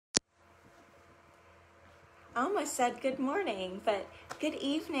almost said good morning, but good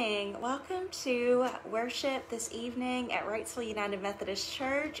evening. Welcome to worship this evening at Wrightsville United Methodist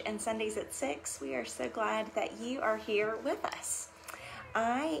Church and Sundays at 6. We are so glad that you are here with us.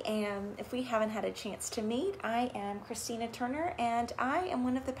 I am, if we haven't had a chance to meet, I am Christina Turner, and I am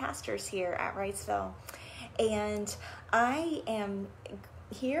one of the pastors here at Wrightsville. And I am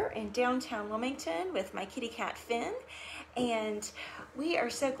here in downtown Wilmington with my kitty cat Finn, and we are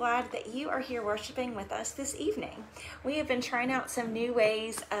so glad that you are here worshiping with us this evening. We have been trying out some new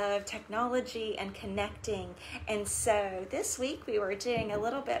ways of technology and connecting, and so this week we were doing a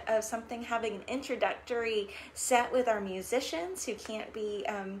little bit of something, having an introductory set with our musicians who can't be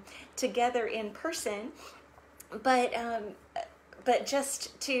together in person, but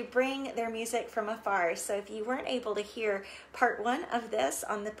just to bring their music from afar. So if you weren't able to hear part one of this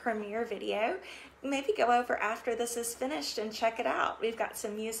on the premiere video, maybe go over after this is finished and check it out. We've got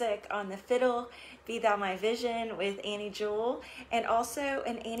some music on the fiddle, Be Thou My Vision with Annie Jewell, and also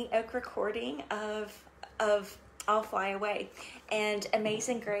an Annie Oak recording of I'll Fly Away, and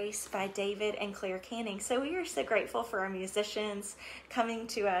Amazing Grace by David and Claire Canning. So we are so grateful for our musicians coming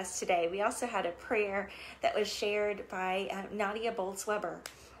to us today. We also had a prayer that was shared by Nadia Bolz-Weber.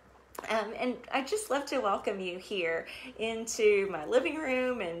 And I'd just love to welcome you here into my living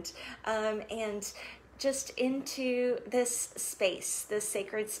room and just into this space, this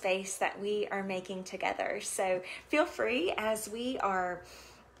sacred space that we are making together. So feel free, as we are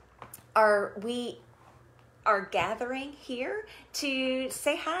gathering here, to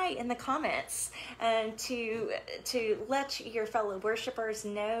say hi in the comments and to let your fellow worshipers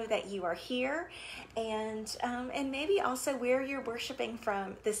know that you are here, and maybe also where you're worshiping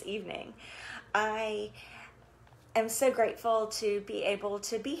from this evening. I am so grateful to be able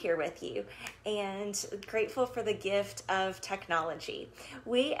to be here with you, and grateful for the gift of technology.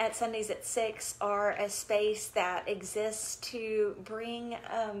 We at Sundays at 6 are a space that exists to bring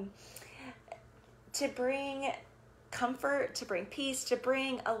comfort, to bring peace, to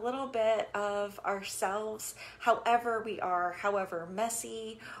bring a little bit of ourselves, however we are, however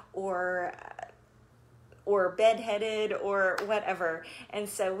messy or bedheaded or whatever. And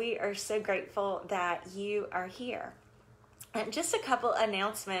so we are so grateful that you are here. And just a couple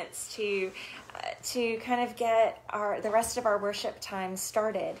announcements to kind of get the rest of our worship time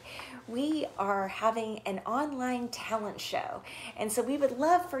started. We are having an online talent show, and so we would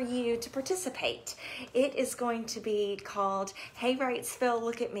love for you to participate. It is going to be called Hey Wrightsville,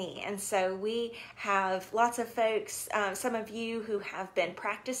 Look at Me. And so we have lots of folks, some of you who have been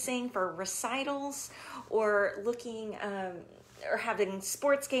practicing for recitals or looking or having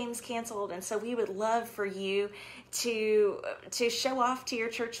sports games canceled, and so we would love for you to show off to your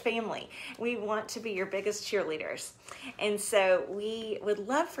church family. We want to be your biggest cheerleaders, and so we would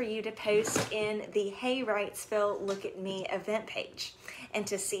love for you to post in the Hey Wrightsville Look at Me event page and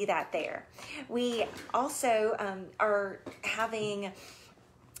to see that there. We also are having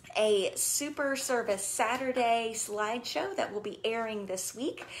a Super Service Saturday slideshow that will be airing this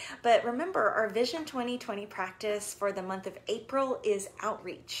week. But remember, our Vision 2020 practice for the month of April is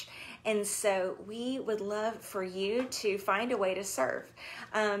outreach. And so we would love for you to find a way to serve.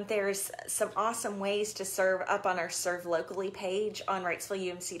 There's some awesome ways to serve up on our Serve Locally page on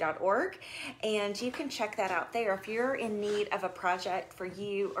WrightsvilleUMC.org, and you can check that out there if you're in need of a project for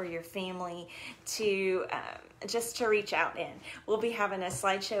you or your family to just to reach out in. We'll be having a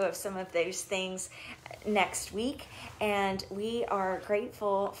slideshow of some of those things next week, and we are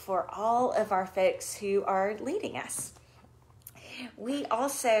grateful for all of our folks who are leading us. We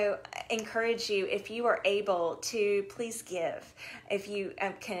also encourage you, if you are able, to please give. If you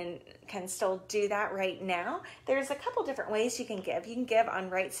can still do that right now, there's a couple different ways you can give. You can give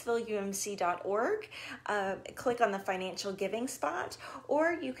on WrightsvilleUMC.org, click on the financial giving spot,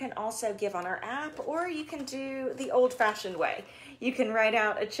 or you can also give on our app, or you can do the old-fashioned way. You can write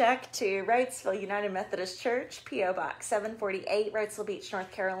out a check to Wrightsville United Methodist Church, P.O. Box 748, Wrightsville Beach,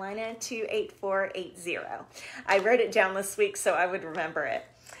 North Carolina, 28480. I wrote it down this week so I would remember it.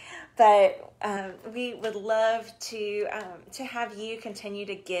 But we would love to have you continue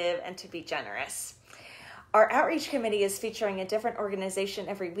to give and to be generous. Our outreach committee is featuring a different organization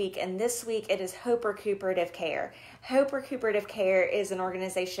every week, and this week it is Hope Recuperative Care. Hope Recuperative Care is an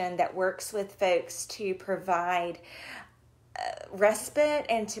organization that works with folks to provide respite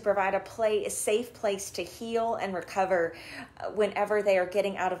and to provide a safe place to heal and recover whenever they are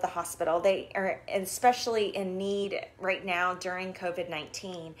getting out of the hospital. They are especially in need right now during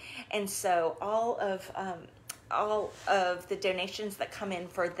COVID-19. And so all of the donations that come in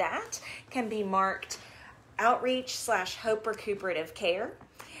for that can be marked Outreach /Hope Recuperative Care.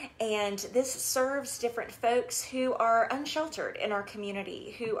 And this serves different folks who are unsheltered in our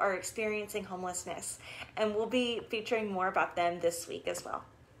community, who are experiencing homelessness. And we'll be featuring more about them this week as well.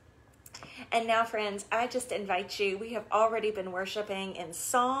 And now, friends, I just invite you, we have already been worshiping in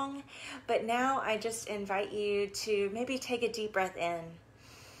song, but now I just invite you to maybe take a deep breath in,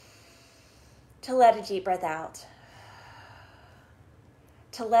 to let a deep breath out,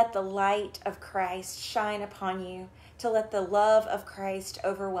 to let the light of Christ shine upon you, to let the love of Christ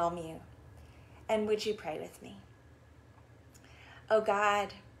overwhelm you. And would you pray with me? Oh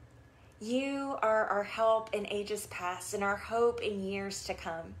God, you are our help in ages past and our hope in years to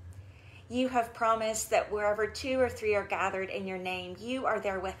come. You have promised that wherever 2 or 3 are gathered in your name, you are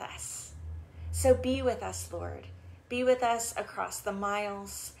there with us. So be with us, Lord. Be with us across the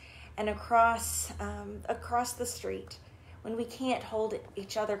miles and across the street. When we can't hold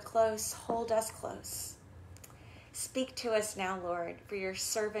each other close, hold us close. Speak to us now, Lord, for your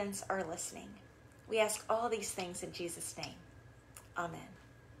servants are listening. We ask all these things in Jesus' name. Amen.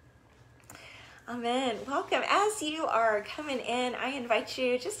 Amen. Welcome. As you are coming in, I invite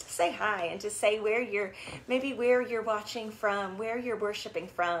you just to say hi and to say where you're watching from, where you're worshiping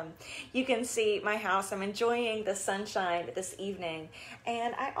from. You can see my house. I'm enjoying the sunshine this evening.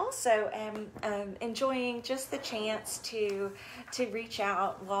 And I also am enjoying just the chance to reach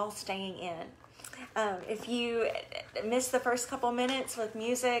out while staying in. If you missed the first couple minutes with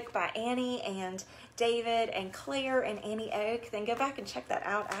music by Annie and David and Claire and Annie Oak, then go back and check that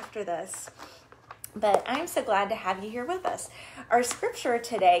out after this. But I'm so glad to have you here with us. Our scripture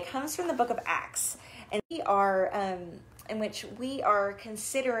today comes from the book of Acts, and we are in which we are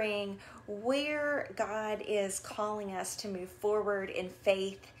considering where God is calling us to move forward in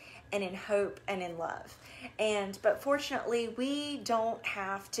faith and in hope and in love. But fortunately, we don't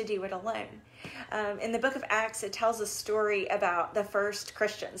have to do it alone. In the book of Acts, it tells a story about the first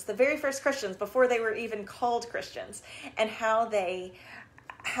Christians, the very first Christians before they were even called Christians, and how they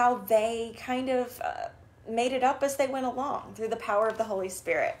kind of made it up as they went along through the power of the Holy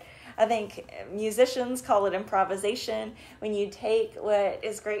Spirit. I think musicians call it improvisation, when you take what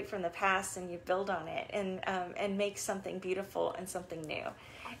is great from the past and you build on it and make something beautiful and something new.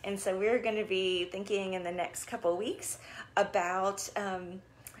 And so we're going to be thinking in the next couple of weeks about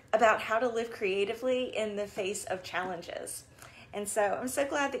how to live creatively in the face of challenges. And so I'm so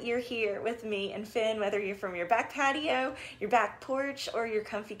glad that you're here with me and Finn, whether you're from your back patio, your back porch, or your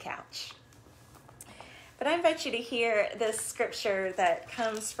comfy couch. But I invite you to hear this scripture that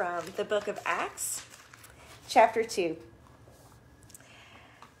comes from the book of Acts, chapter 2.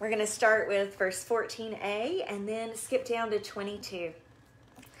 We're going to start with verse 14a and then skip down to 22.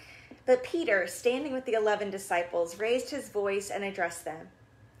 But Peter, standing with the 11 disciples, raised his voice and addressed them.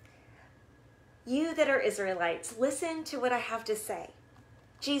 You that are Israelites, listen to what I have to say.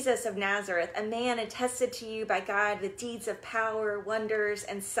 Jesus of Nazareth, a man attested to you by God with deeds of power, wonders,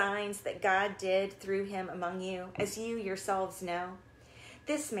 and signs that God did through him among you, as you yourselves know.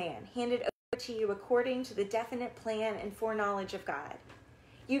 This man handed over to you according to the definite plan and foreknowledge of God.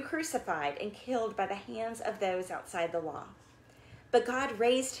 You crucified and killed by the hands of those outside the law. But God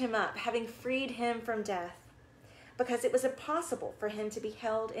raised him up, having freed him from death, because it was impossible for him to be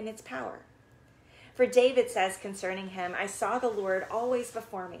held in its power. For David says concerning him, I saw the Lord always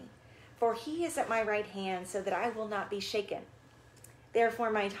before me, for he is at my right hand, so that I will not be shaken. Therefore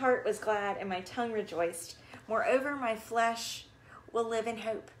my heart was glad and my tongue rejoiced. Moreover, my flesh will live in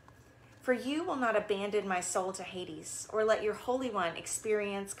hope. For you will not abandon my soul to Hades, or let your Holy One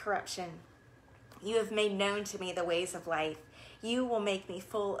experience corruption. You have made known to me the ways of life. You will make me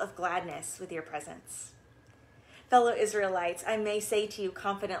full of gladness with your presence. Fellow Israelites, I may say to you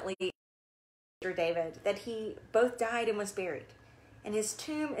confidently, David, that he both died and was buried, and his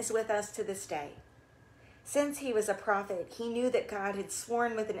tomb is with us to this day. Since he was a prophet, he knew that God had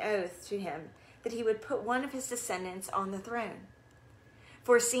sworn with an oath to him that he would put one of his descendants on the throne.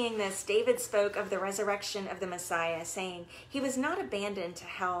 Foreseeing this, David spoke of the resurrection of the Messiah, saying, he was not abandoned to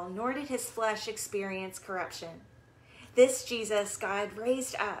hell, nor did his flesh experience corruption. This Jesus God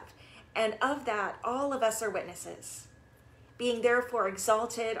raised up, and of that all of us are witnesses. Being therefore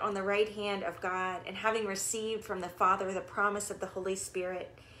exalted on the right hand of God, and having received from the Father the promise of the Holy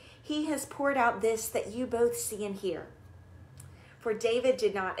Spirit, he has poured out this that you both see and hear. For David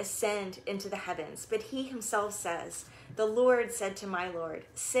did not ascend into the heavens, but he himself says, the Lord said to my Lord,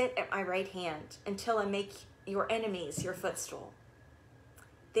 sit at my right hand until I make your enemies your footstool.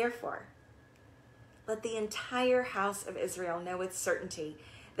 Therefore, let the entire house of Israel know with certainty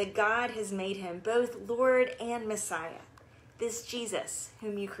that God has made him both Lord and Messiah, this Jesus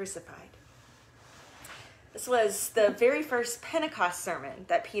whom you crucified. This was the very first Pentecost sermon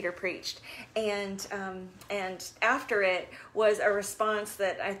that Peter preached, and after it was a response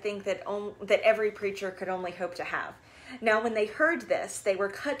that I think that every preacher could only hope to have. Now, when they heard this, they were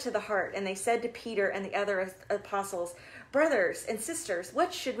cut to the heart, and they said to Peter and the other apostles, "Brothers and sisters,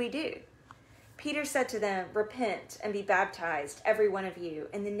 what should we do?" Peter said to them, "Repent and be baptized, every one of you,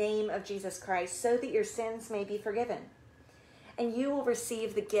 in the name of Jesus Christ, so that your sins may be forgiven, and you will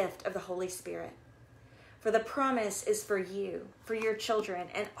receive the gift of the Holy Spirit. For the promise is for you, for your children,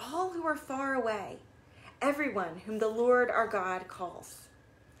 and all who are far away, everyone whom the Lord our God calls."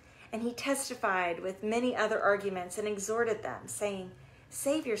 And he testified with many other arguments and exhorted them, saying,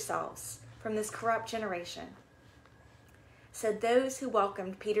 "Save yourselves from this corrupt generation." So those who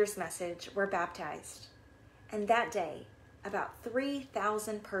welcomed Peter's message were baptized, and that day about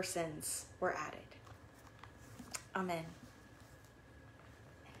 3,000 persons were added. Amen.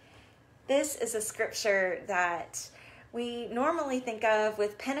 This is a scripture that we normally think of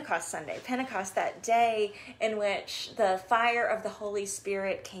with Pentecost Sunday. Pentecost, that day in which the fire of the Holy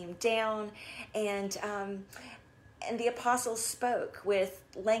Spirit came down, and the apostles spoke with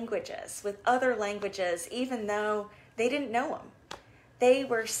other languages, even though they didn't know them. They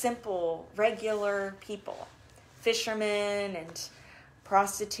were simple, regular people, fishermen and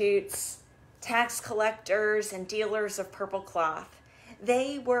prostitutes, tax collectors and dealers of purple cloth.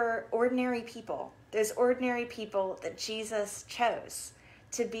 They were ordinary people, those ordinary people that Jesus chose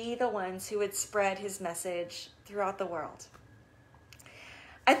to be the ones who would spread his message throughout the world.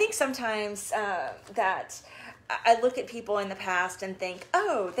 I think sometimes that I look at people in the past and think,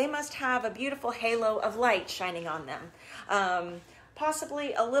 oh, they must have a beautiful halo of light shining on them.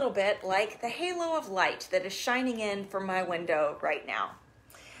 Possibly a little bit like the halo of light that is shining in from my window right now.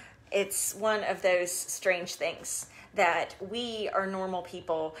 It's one of those strange things that we are normal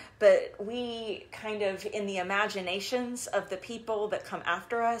people, but we kind of, in the imaginations of the people that come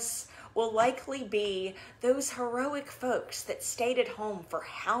after us, will likely be those heroic folks that stayed at home for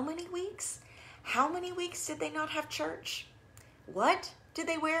how many weeks? How many weeks did they not have church? What did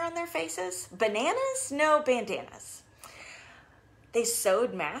they wear on their faces? Bananas? No, bandanas. They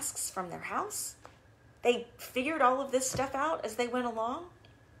sewed masks from their house. They figured all of this stuff out as they went along.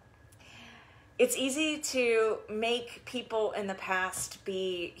 It's easy to make people in the past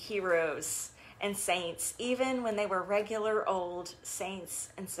be heroes and saints, even when they were regular old saints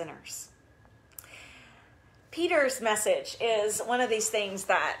and sinners. Peter's message is one of these things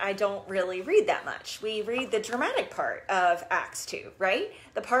that I don't really read that much. We read the dramatic part of Acts 2, right?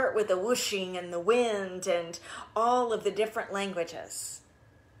 The part with the whooshing and the wind and all of the different languages.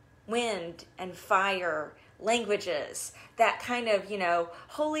 Wind and fire languages, that kind of,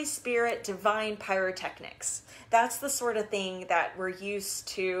 Holy Spirit, divine pyrotechnics. That's the sort of thing that we're used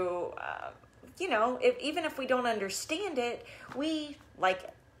to, even if we don't understand it, we like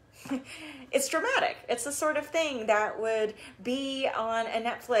it. It's dramatic. It's the sort of thing that would be on a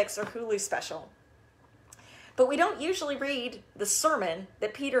Netflix or Hulu special. But we don't usually read the sermon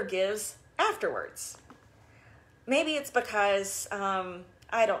that Peter gives afterwards. Maybe it's because,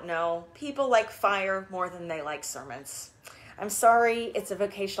 I don't know, people like fire more than they like sermons. I'm sorry, it's a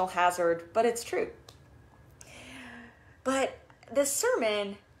vocational hazard, but it's true. But this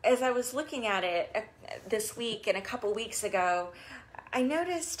sermon, as I was looking at it this week and a couple weeks ago, I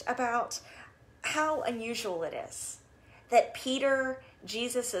noticed about how unusual it is that Peter,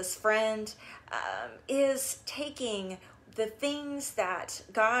 Jesus's friend, is taking the things that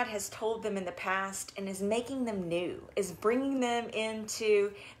God has told them in the past and is making them new, is bringing them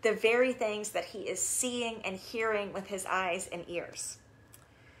into the very things that he is seeing and hearing with his eyes and ears.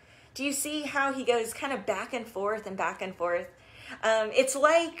 Do you see how he goes kind of back and forth and back and forth? It's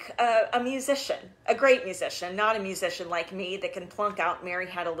like a musician, a great musician, not a musician like me that can plunk out Mary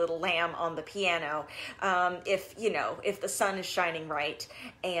Had a Little Lamb on the piano if the sun is shining right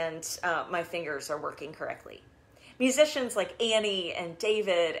and my fingers are working correctly. Musicians like Annie and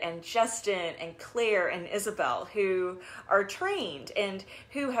David and Justin and Claire and Isabel, who are trained and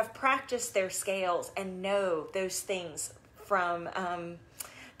who have practiced their scales and know those things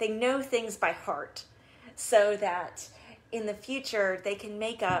they know things by heart, so that in the future they can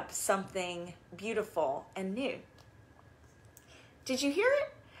make up something beautiful and new. Did you hear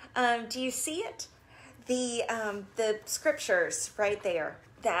it? Do you see it? The scriptures right there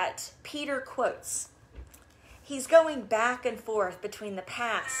that Peter quotes. He's going back and forth between the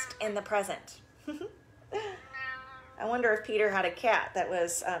past and the present. I wonder if Peter had a cat that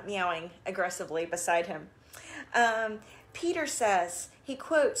was meowing aggressively beside him. Peter says, he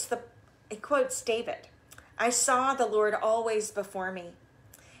quotes David. "I saw the Lord always before me.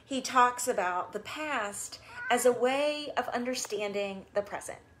 he talks about the past as a way of understanding the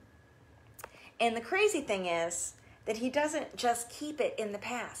present. And the crazy thing is that he doesn't just keep it in the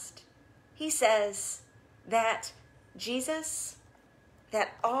past. He says that Jesus,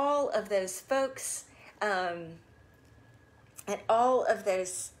 that all of those folks, and all of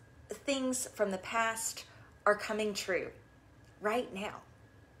those things from the past are coming true right now.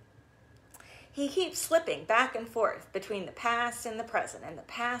 He keeps slipping back and forth between the past and the present, and the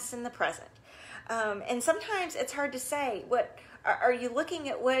past and the present. And sometimes it's hard to say, what are you looking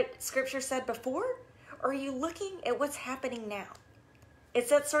at what Scripture said before, or are you looking at what's happening now? It's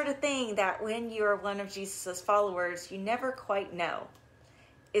that sort of thing that when you are one of Jesus' followers, you never quite know.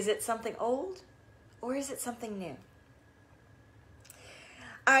 Is it something old, or is it something new?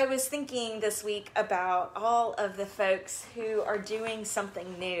 I was thinking this week about all of the folks who are doing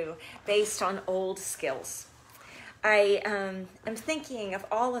something new based on old skills. I am thinking of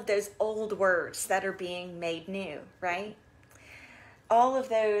all of those old words that are being made new, right? All of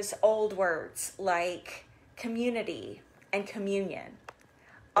those old words like community and communion.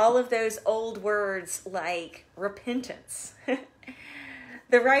 All of those old words like repentance.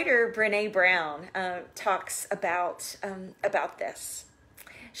 The writer Brené Brown talks about this.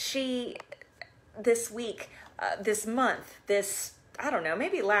 She, this week, this month, I don't know,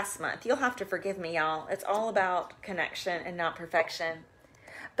 maybe last month, you'll have to forgive me, y'all. It's all about connection and not perfection.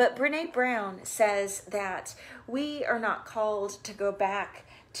 But Brené Brown says that we are not called to go back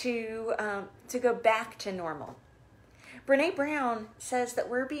to normal. Brené Brown says that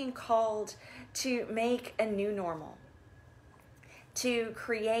we're being called to make a new normal, to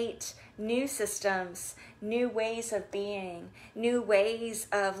create new systems, new ways of being, new ways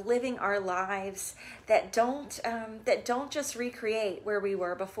of living our lives that don't just recreate where we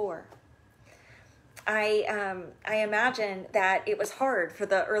were before. I imagine that it was hard for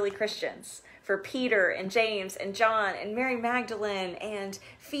the early Christians, for Peter and James and John and Mary Magdalene and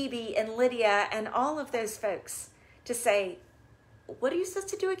Phoebe and Lydia and all of those folks to say, what are you supposed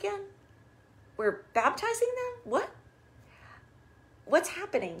to do again? We're baptizing them? What? What's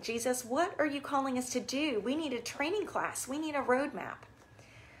happening, Jesus? What are you calling us to do? We need a training class. We need a roadmap.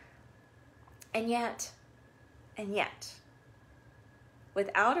 And yet,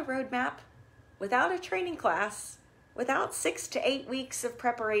 without a roadmap, without a training class, without 6 to 8 weeks of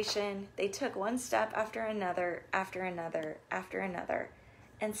preparation, they took one step after another, after another, after another,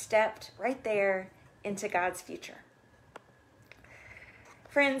 and stepped right there into God's future.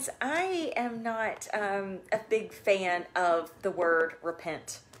 Friends, I am not a big fan of the word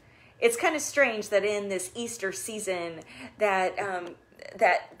repent. It's kind of strange that in this Easter season that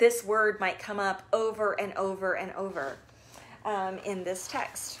this word might come up over and over and over in this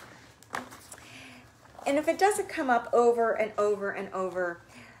text. And if it doesn't come up over and over and over,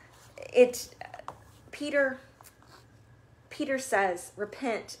 Peter says,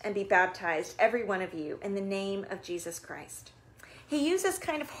 repent and be baptized, every one of you, in the name of Jesus Christ. He uses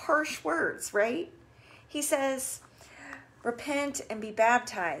kind of harsh words, right? He says, repent and be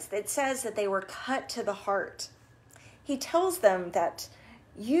baptized. It says that they were cut to the heart. He tells them that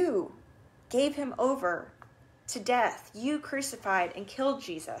you gave him over to death. You crucified and killed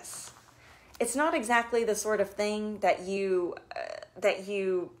Jesus. It's not exactly the sort of thing that you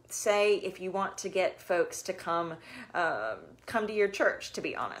say if you want to get folks to come to your church, to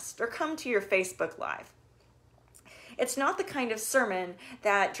be honest, or come to your Facebook Live. It's not the kind of sermon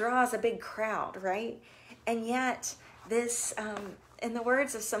that draws a big crowd, right? And yet, this, in the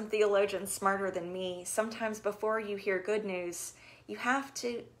words of some theologians smarter than me, sometimes before you hear good news, you have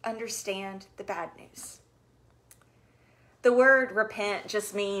to understand the bad news. The word repent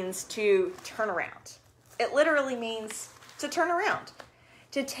just means to turn around. It literally means to turn around,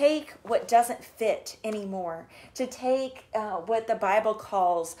 to take what doesn't fit anymore, to take what the Bible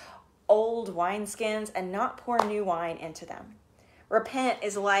calls old wineskins and not pour new wine into them. Repent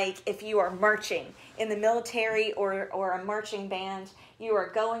is like if you are marching in the military or a marching band, you are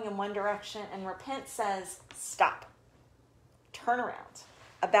going in one direction, and repent says, stop, turn around,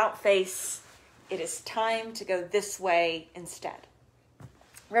 about face, it is time to go this way instead.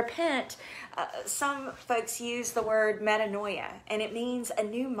 Repent, some folks use the word metanoia, and it means a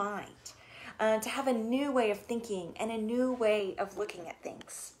new mind, to have a new way of thinking and a new way of looking at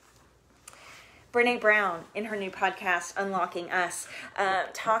things. Brené Brown, in her new podcast, Unlocking Us,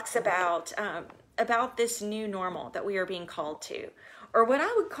 talks about this new normal that we are being called to, or what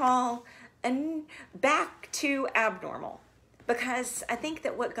I would call back to abnormal. Because I think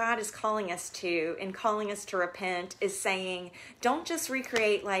that what God is calling us to, in calling us to repent, is saying, don't just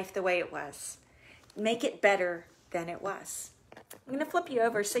recreate life the way it was. Make it better than it was. I'm going to flip you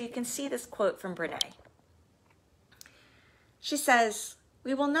over so you can see this quote from Brene. She says,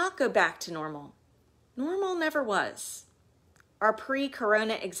 "We will not go back to normal. Normal never was. Our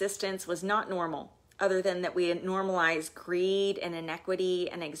pre-corona existence was not normal, other than that we had normalized greed and inequity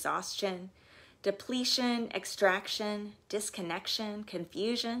and exhaustion, depletion, extraction, disconnection,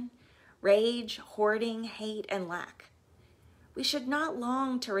 confusion, rage, hoarding, hate, and lack. We should not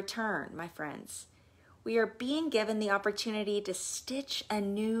long to return, my friends. We are being given the opportunity to stitch a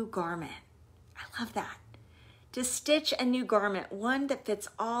new garment." I love that. To stitch a new garment, one that fits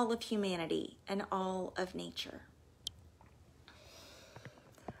all of humanity and all of nature.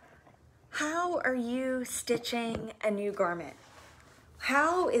 How are you stitching a new garment?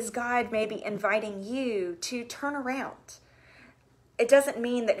 How is God maybe inviting you to turn around? It doesn't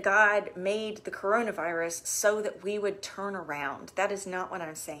mean that God made the coronavirus so that we would turn around. That is not what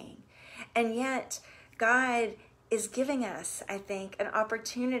I'm saying. And yet, God is giving us, I think, an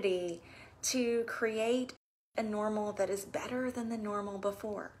opportunity to create a normal that is better than the normal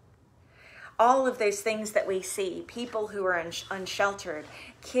before. All of those things that we see, people who are unsheltered,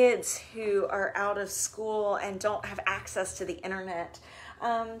 kids who are out of school and don't have access to the internet,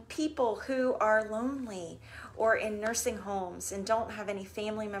 people who are lonely or in nursing homes and don't have any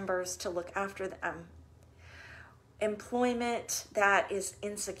family members to look after them, employment that is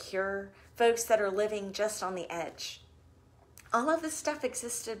insecure, folks that are living just on the edge. All of this stuff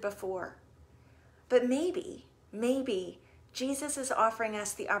existed before. But maybe Jesus is offering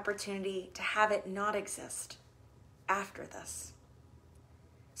us the opportunity to have it not exist after this.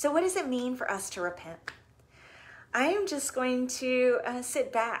 So what does it mean for us to repent? I am just going to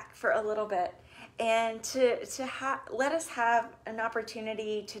sit back for a little bit and to let us have an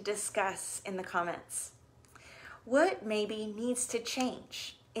opportunity to discuss in the comments what maybe needs to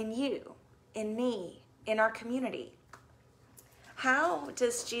change in you, in me, in our community. How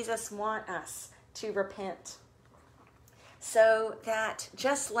does Jesus want us to repent? So that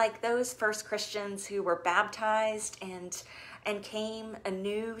just like those first Christians who were baptized and came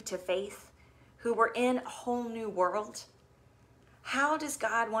anew to faith, who were in a whole new world, how does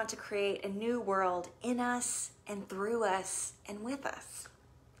God want to create a new world in us and through us and with us?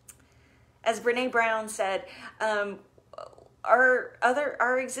 As Brene Brown said,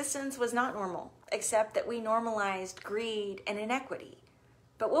 our existence was not normal, except that we normalized greed and inequity.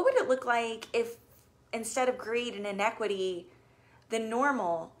 But what would it look like if instead of greed and inequity, the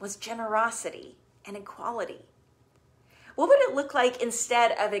normal was generosity and equality? What would it look like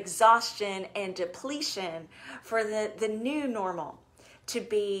instead of exhaustion and depletion for the new normal to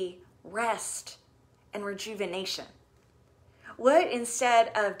be rest and rejuvenation? What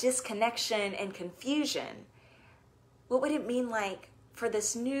instead of disconnection and confusion, what would it mean like for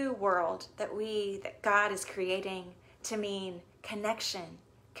this new world that God is creating to mean connection,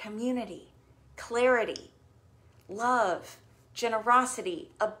 community, clarity, love,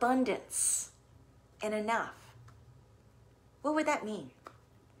 generosity, abundance, and enough? What would that mean?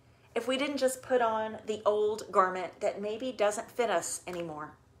 If we didn't just put on the old garment that maybe doesn't fit us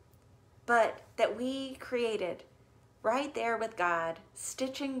anymore, but that we created right there with God,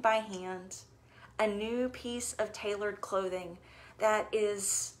 stitching by hand, a new piece of tailored clothing that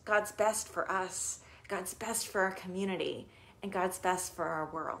is God's best for us, God's best for our community, and God's best for our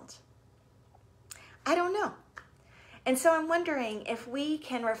world. I don't know. And so I'm wondering if we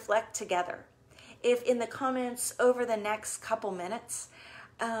can reflect together, if in the comments over the next couple minutes,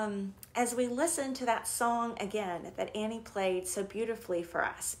 as we listen to that song again that Annie played so beautifully for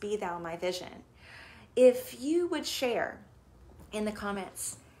us, Be Thou My Vision, if you would share in the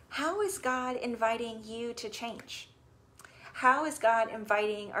comments, how is God inviting you to change? How is God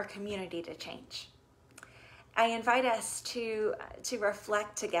inviting our community to change? I invite us to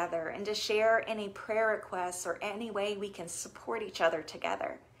reflect together and to share any prayer requests or any way we can support each other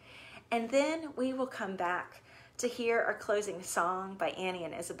together. And then we will come back to hear our closing song by Annie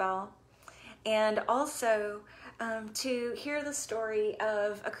and Isabel, and also to hear the story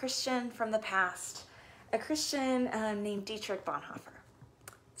of a Christian from the past, a Christian named Dietrich Bonhoeffer.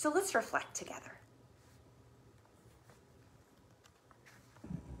 So let's reflect together.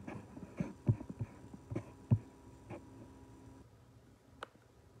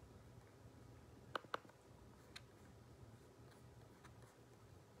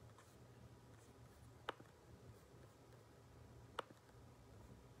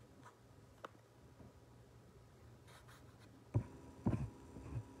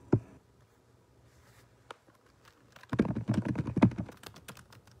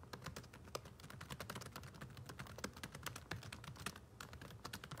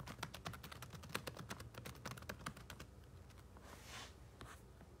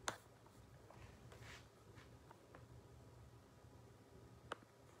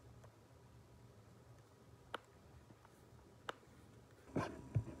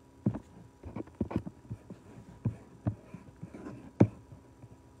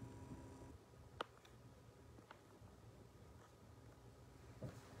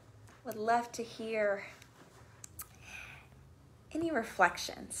 would love to hear any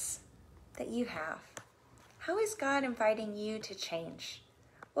reflections that you have. How is God inviting you to change?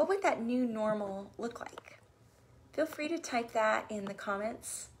 What would that new normal look like? Feel free to type that in the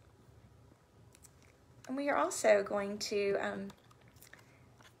comments. And we are also going to,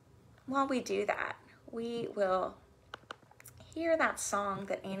 while we do that, we will hear that song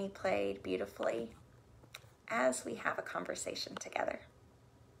that Annie played beautifully as we have a conversation together.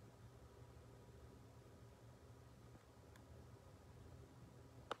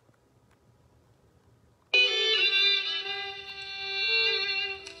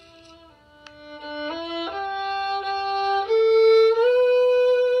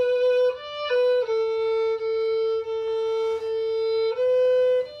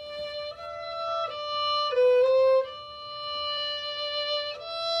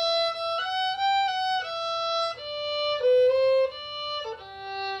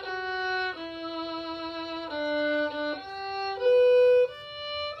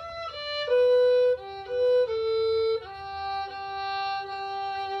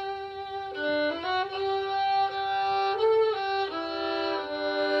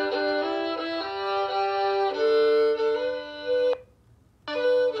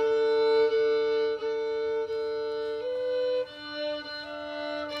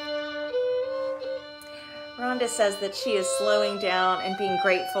 Rhonda says that she is slowing down and being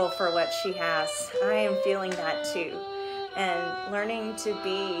grateful for what she has. I am feeling that too. And learning to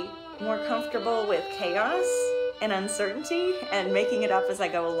be more comfortable with chaos and uncertainty and making it up as I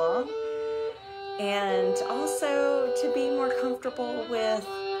go along. And also to be more comfortable with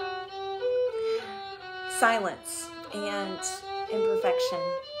silence and imperfection.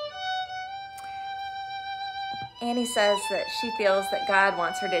 Annie says that she feels that God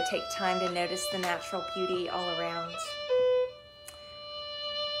wants her to take time to notice the natural beauty all around.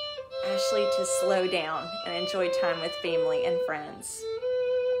 Ashley to slow down and enjoy time with family and friends.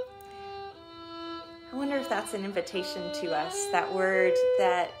 I wonder if that's an invitation to us, that word,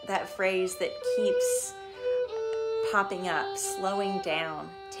 that phrase that keeps popping up, slowing down,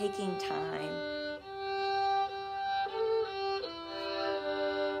 taking time.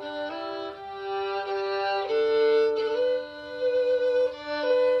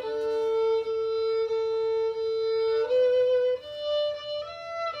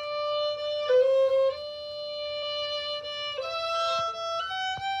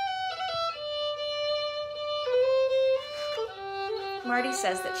 Marty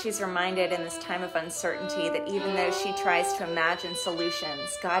says that she's reminded in this time of uncertainty that even though she tries to imagine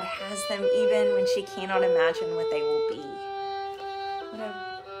solutions, God has them even when she cannot imagine what they will be.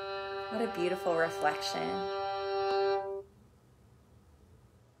 What a beautiful reflection.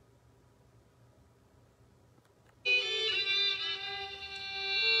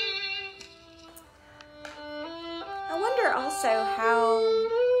 I wonder also how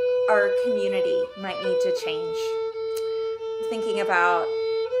our community might need to change. Thinking about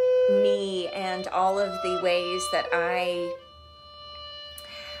me and all of the ways that I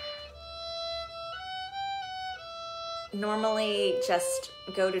normally just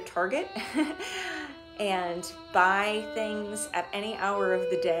go to Target and buy things at any hour of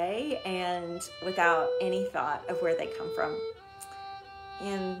the day and without any thought of where they come from.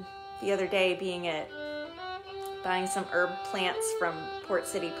 And the other day, buying some herb plants from Port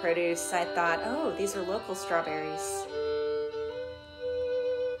City Produce, I thought, oh, these are local strawberries.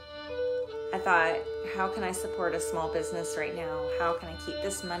 I thought, how can I support a small business right now? How can I keep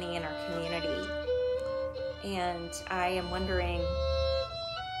this money in our community? And I am wondering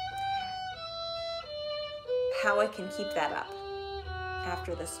how I can keep that up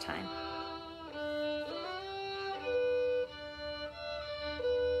after this time.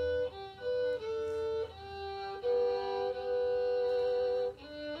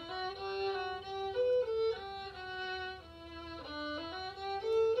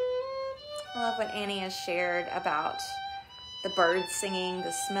 I love what Annie has shared about the birds singing,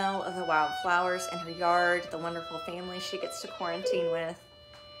 the smell of the wildflowers in her yard, the wonderful family she gets to quarantine with.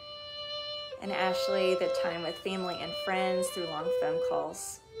 And Ashley, the time with family and friends through long phone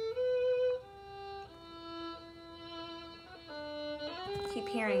calls. I keep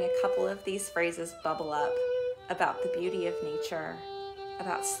hearing a couple of these phrases bubble up about the beauty of nature,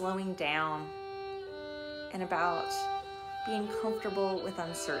 about slowing down, and about being comfortable with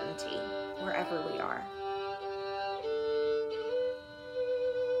uncertainty wherever we are.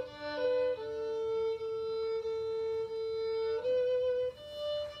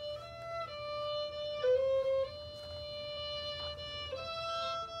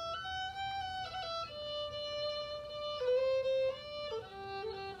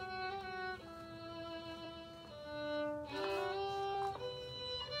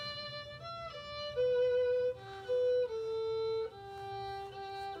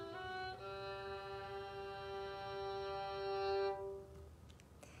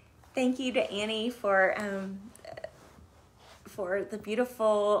 Thank you to Annie for the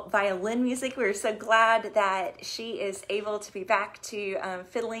beautiful violin music. We're so glad that she is able to be back to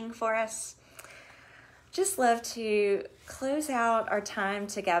fiddling for us. Just love to close out our time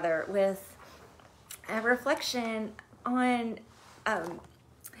together with a reflection on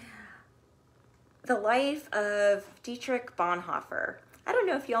the life of Dietrich Bonhoeffer. I don't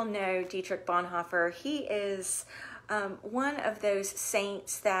know if y'all know Dietrich Bonhoeffer. He is one of those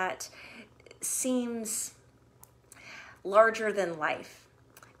saints that seems larger than life.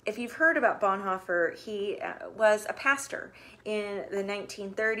 If you've heard about Bonhoeffer, he was a pastor in the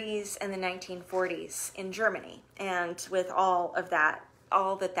 1930s and the 1940s in Germany, and with all that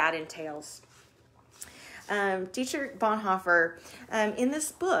entails. Dietrich Bonhoeffer, in this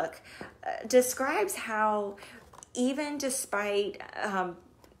book, describes how even despite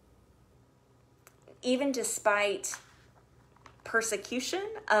persecution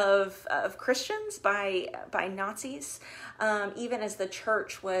of Christians by Nazis, even as the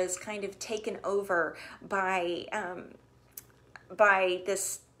church was kind of taken over by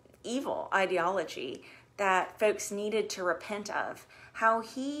this evil ideology that folks needed to repent of, how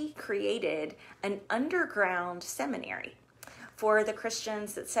he created an underground seminary for the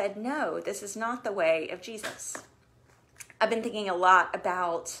Christians that said, no, this is not the way of Jesus. I've been thinking a lot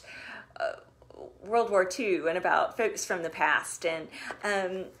about World War II and about folks from the past, and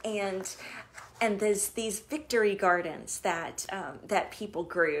these victory gardens that people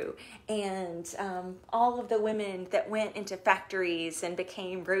grew, and all of the women that went into factories and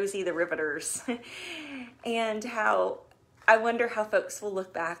became Rosie the Riveters, and how I wonder how folks will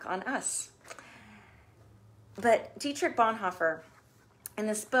look back on us. But Dietrich Bonhoeffer, in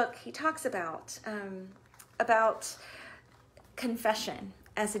this book, he talks about confession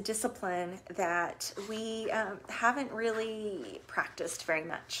as a discipline that we haven't really practiced very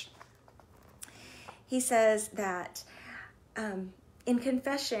much. He says that in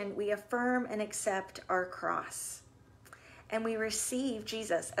confession, we affirm and accept our cross, and we receive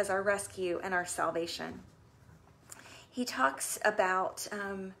Jesus as our rescue and our salvation. He talks about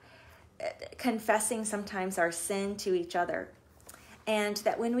confessing sometimes our sin to each other, and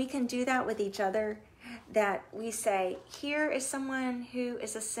that when we can do that with each other, that we say, here is someone who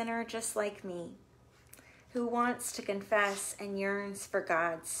is a sinner just like me, who wants to confess and yearns for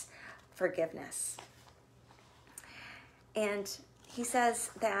God's forgiveness. And he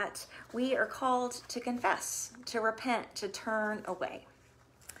says that we are called to confess, to repent, to turn away.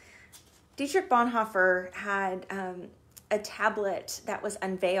 Dietrich Bonhoeffer had a tablet that was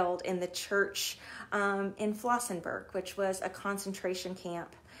unveiled in the church in Flossenburg, which was a concentration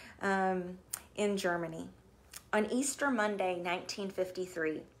camp in Germany, on Easter Monday,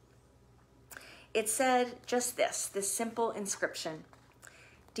 1953. It said just this simple inscription: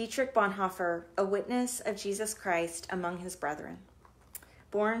 Dietrich Bonhoeffer, a witness of Jesus Christ among his brethren.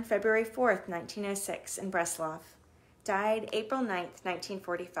 Born February 4th, 1906 in Breslau. Died April 9th,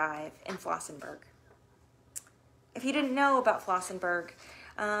 1945 in Flossenburg. If you didn't know about Flossenburg,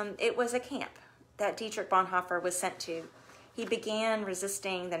 it was a camp that Dietrich Bonhoeffer was sent to. He began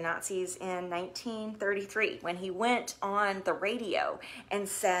resisting the Nazis in 1933 when he went on the radio and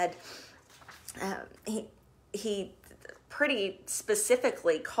said, he pretty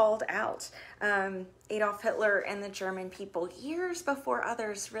specifically called out Adolf Hitler and the German people years before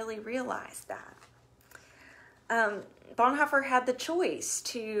others really realized that. Bonhoeffer had the choice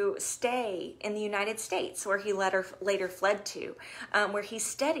to stay in the United States, where he later fled to, where he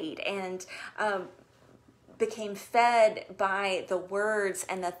studied and became fed by the words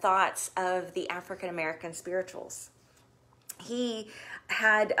and the thoughts of the African American spirituals. He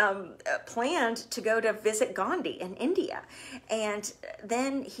had planned to go to visit Gandhi in India, and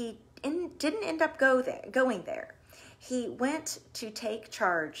then he didn't end up going there. He went to take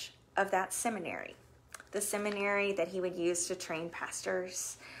charge of that seminary, the seminary that he would use to train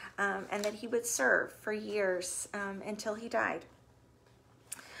pastors, and that he would serve for years until he died.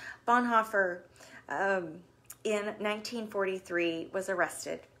 Bonhoeffer, in 1943, was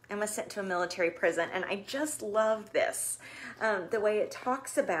arrested and was sent to a military prison. And I just love this, the way it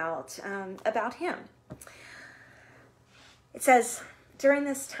talks about him. It says, during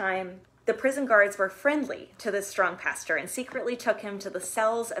this time, the prison guards were friendly to this strong pastor and secretly took him to the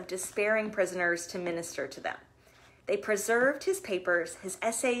cells of despairing prisoners to minister to them. They preserved his papers, his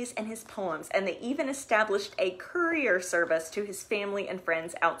essays, and his poems, and they even established a courier service to his family and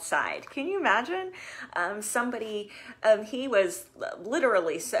friends outside. Can you imagine? He was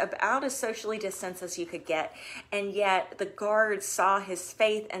literally about as socially distanced as you could get, and yet the guards saw his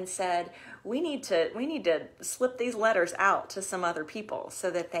faith and said, we need to slip these letters out to some other people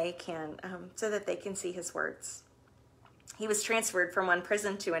so that they can see his words. He was transferred from one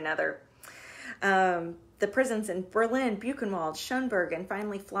prison to another. The prisons in Berlin, Buchenwald, Schönberg, and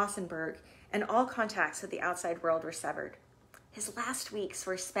finally Flossenburg, and all contacts with the outside world were severed. His last weeks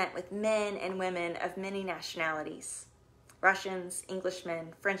were spent with men and women of many nationalities: Russians,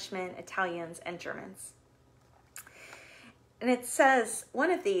 Englishmen, Frenchmen, Italians, and Germans. And it says,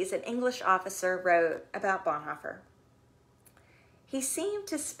 one of these, an English officer, wrote about Bonhoeffer: "He seemed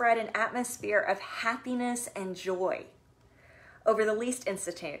to spread an atmosphere of happiness and joy over the least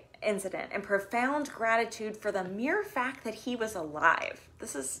incident and profound gratitude for the mere fact that he was alive."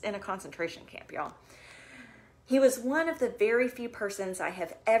 This is in a concentration camp, y'all. "He was one of the very few persons I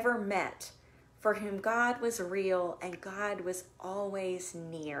have ever met for whom God was real and God was always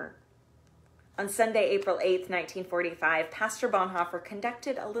near." On Sunday, April 8th, 1945, Pastor Bonhoeffer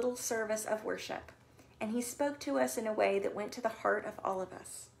conducted a little service of worship, and he spoke to us in a way that went to the heart of all of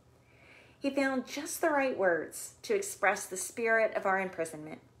us. He found just the right words to express the spirit of our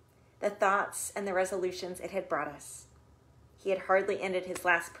imprisonment, the thoughts and the resolutions it had brought us. He had hardly ended his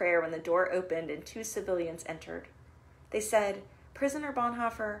last prayer when the door opened and two civilians entered. They said, "Prisoner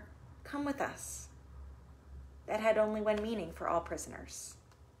Bonhoeffer, come with us." That had only one meaning for all prisoners: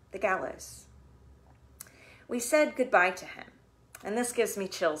 the gallows. We said goodbye to him, and this gives me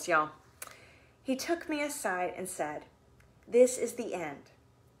chills, y'all. He took me aside and said, "This is the end,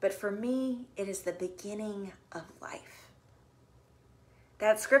 but for me, it is the beginning of life."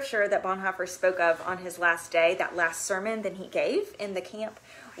 That scripture that Bonhoeffer spoke of on his last day, that last sermon that he gave in the camp,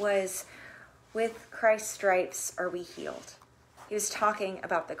 was, "With Christ's stripes are we healed." He was talking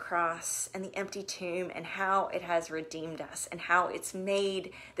about the cross and the empty tomb and how it has redeemed us and how it's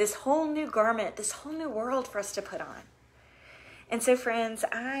made this whole new garment, this whole new world for us to put on. And so, friends,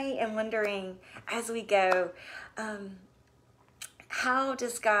 I am wondering as we go, how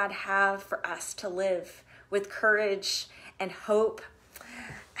does God have for us to live with courage and hope?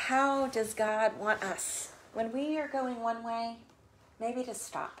 How does God want us, when we are going one way, maybe to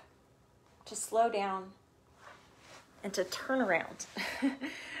stop, to slow down, and to turn around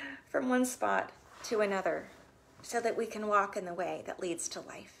from one spot to another so that we can walk in the way that leads to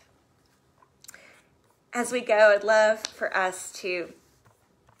life? As we go, I'd love for us to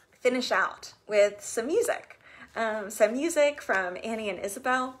finish out with some music. Some music from Annie and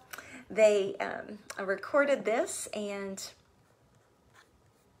Isabel. They recorded this, and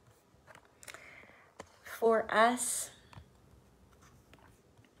for us,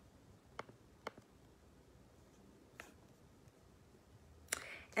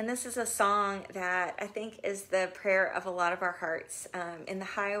 and this is a song that I think is the prayer of a lot of our hearts. In the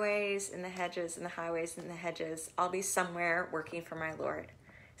highways, in the hedges, in the highways, in the hedges, I'll be somewhere working for my Lord.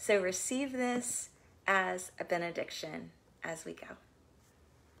 So receive this as a benediction as we go.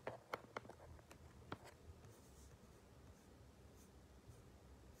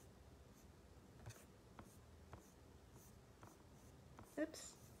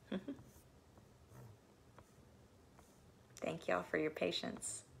 Oops. Thank y'all for your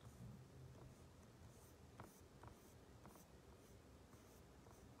patience.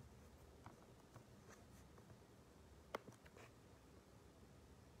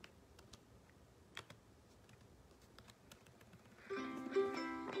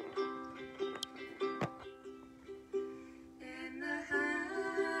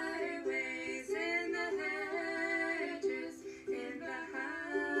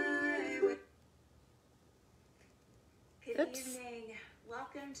 Good evening.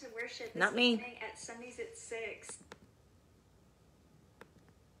 Welcome to worship. Not me. Evening at Sundays at 6.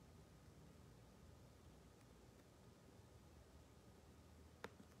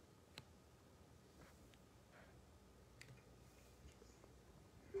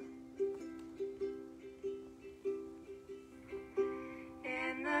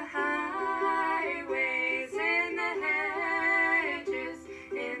 In the highways, in the hedges,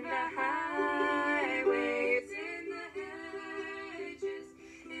 in the highways, in the hedges,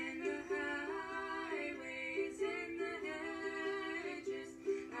 in the highways, in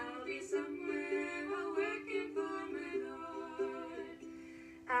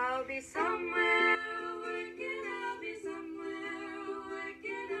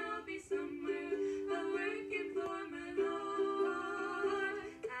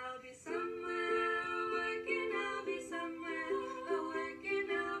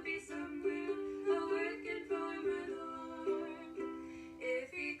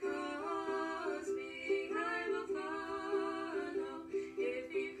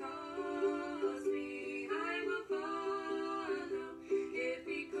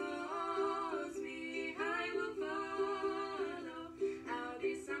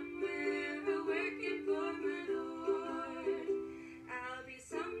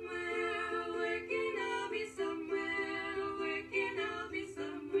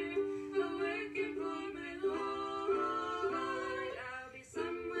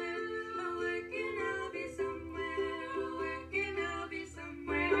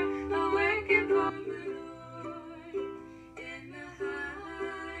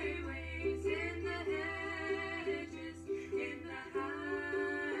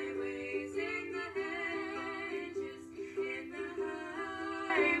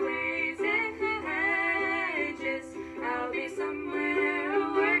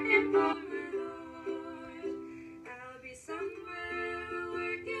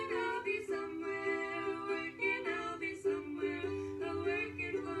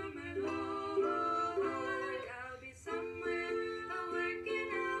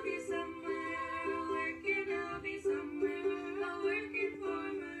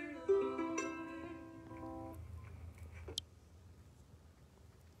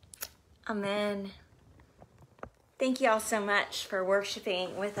Amen. Thank you all so much for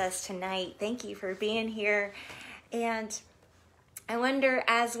worshiping with us tonight. Thank you for being here. And I wonder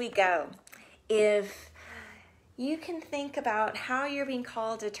as we go if you can think about how you're being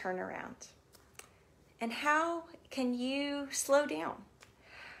called to turn around. And how can you slow down?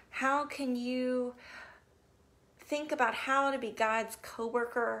 How can you think about how to be God's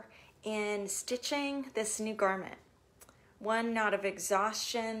co-worker in stitching this new garment? One not of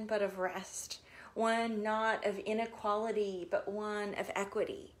exhaustion, but of rest. One not of inequality, but one of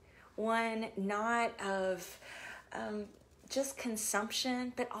equity. One not of just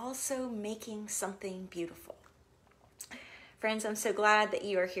consumption, but also making something beautiful. Friends, I'm so glad that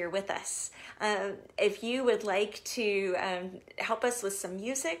you are here with us. If you would like to help us with some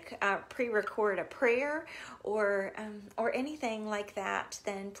music, pre-record a prayer, or anything like that,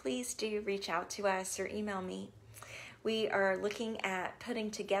 then please do reach out to us or email me. We are looking at putting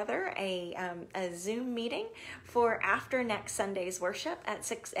together a Zoom meeting for after next Sunday's worship at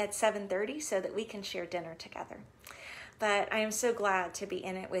 7:30 so that we can share dinner together. But I am so glad to be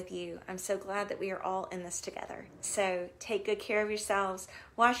in it with you. I'm so glad that we are all in this together. So take good care of yourselves,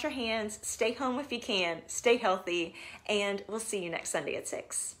 wash your hands, stay home if you can, stay healthy, and we'll see you next Sunday at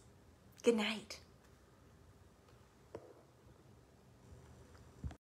 6. Good night.